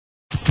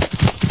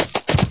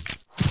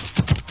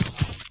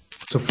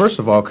So first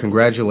of all,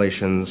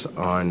 congratulations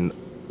on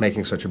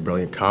making such a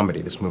brilliant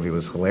comedy. This movie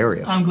was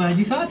hilarious. I'm glad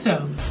you thought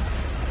so.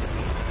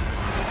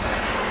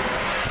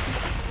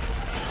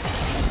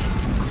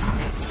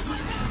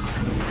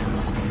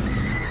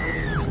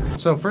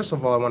 So first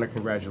of all, I want to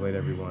congratulate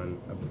everyone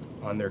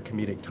on their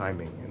comedic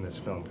timing in this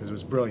film, because it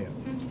was brilliant.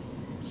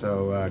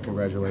 So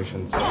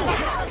congratulations.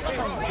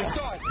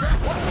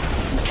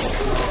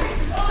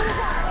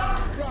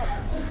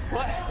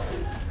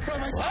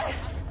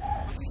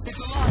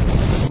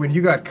 When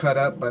you got cut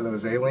up by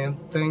those alien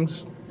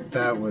things,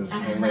 that was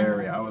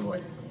hilarious. I was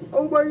like,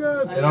 oh my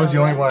god. And I was the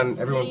only one,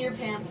 everyone... your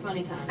pants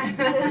funny times.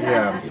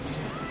 Yeah.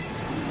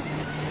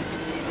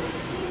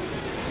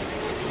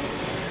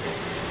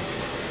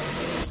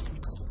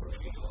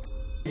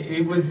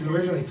 It was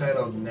originally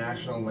titled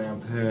National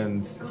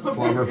Lampoon's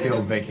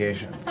Cloverfield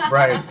Vacation.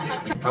 Right.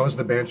 How was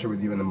the banter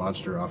with you and the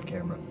monster off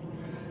camera?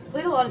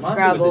 Played a lot of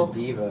Monster Scrabble. was a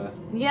diva.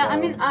 Yeah, I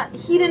mean,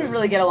 he didn't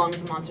really get along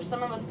with the monster.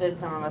 Some of us did,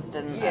 some of us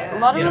didn't. Yeah. A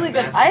lot of He had really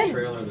a good. massive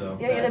trailer, though.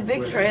 Yeah, he had a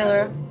big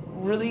trailer.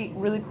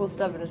 Really cool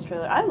stuff in his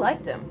trailer. I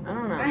liked him. I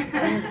don't know. I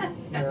think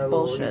it's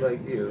bullshit.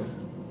 Like you.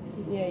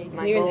 Yeah, you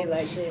Michael, clearly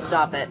liked him.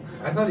 stop it.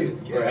 I thought he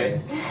was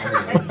gay. He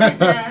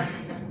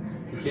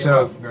came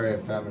So- off very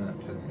effeminate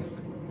to me.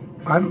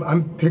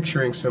 I'm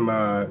picturing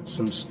or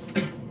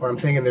I'm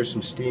thinking there's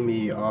some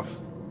steamy off,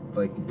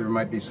 like there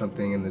might be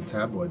something in the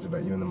tabloids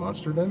about you and the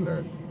monster then,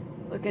 or?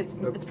 Look, it's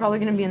probably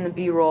going to be in the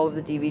B-roll of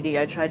the DVD.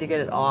 I tried to get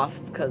it off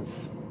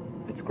because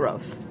it's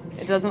gross.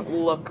 It doesn't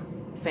look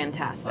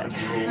fantastic.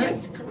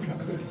 That's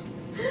gross.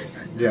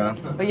 Yeah.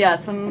 But yeah,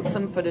 some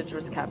footage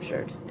was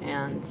captured,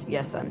 and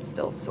yes, I'm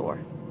still sore.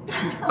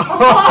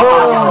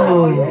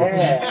 Oh!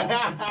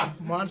 Yeah.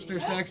 Monster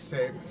sex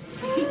tape.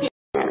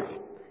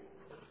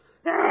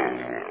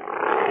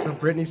 So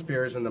Britney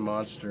Spears and the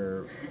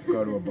monster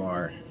go to a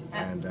bar,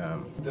 and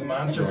The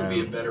monster would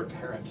be a better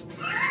parent.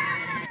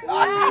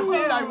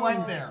 I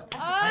went there.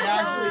 I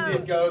actually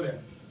did go there.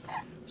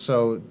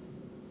 so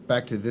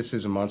back to this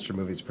is a monster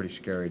movie. It's pretty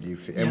scary. Do you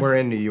feel, and Yes. we're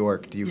in New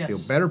York. Do you Yes. feel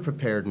better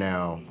prepared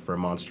now for a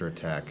monster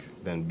attack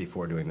than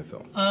before doing the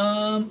film?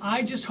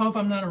 I just hope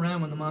I'm not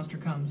around when the monster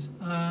comes.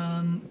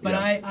 But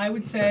Yeah. I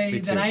would say Me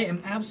that too. I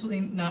am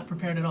absolutely not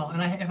prepared at all.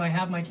 And if I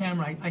have my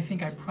camera, I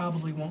think I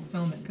probably won't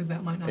film it because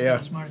that might not Yeah. be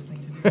the smartest thing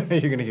to do.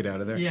 You're gonna get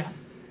out of there. Yeah.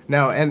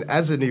 Now, and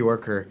as a New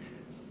Yorker,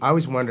 I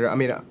always wonder. I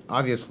mean,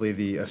 obviously,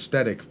 the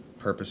aesthetic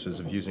purposes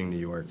of using New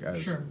York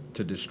as Sure.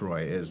 to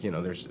destroy is,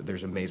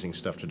 there's amazing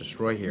stuff to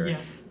destroy here.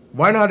 Yes.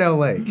 Why not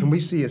L.A.? Can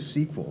we see a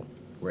sequel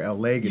where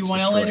L.A. gets You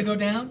want destroyed? LA to go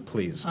down?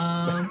 Please.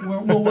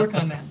 We'll work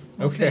on that.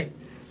 We'll Okay.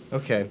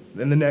 Okay.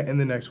 In the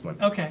next one.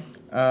 see. Okay.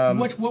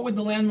 What would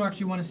the landmarks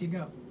you want to see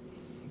go?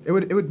 It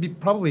would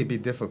probably be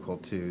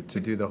difficult to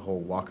do the whole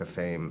Walk of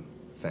Fame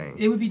thing,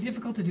 It would be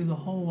difficult to do the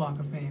whole Walk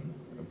of Fame.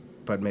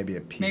 but maybe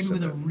a piece Maybe of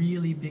with it. a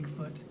really big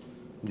foot.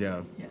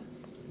 Yeah. Yeah.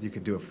 You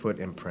could do a foot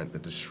imprint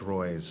that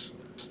destroys.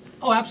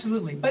 Oh,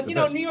 absolutely. But, the you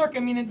know, best. New York, I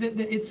mean,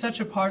 it's such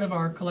a part of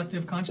our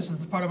collective consciousness.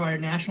 It's part of our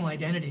national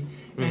identity.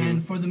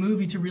 And for the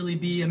movie to really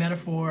be a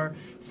metaphor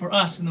for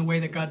us in the way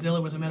that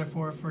Godzilla was a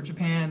metaphor for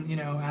Japan, you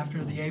know,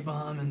 after the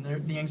A-bomb and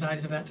the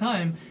anxieties of that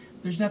time,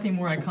 there's nothing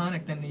more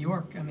iconic than New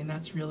York. I mean,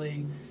 that's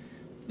really,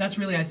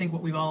 I think,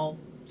 what we've all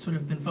sort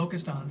of been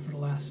focused on for the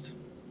last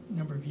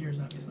number of years,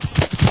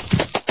 obviously.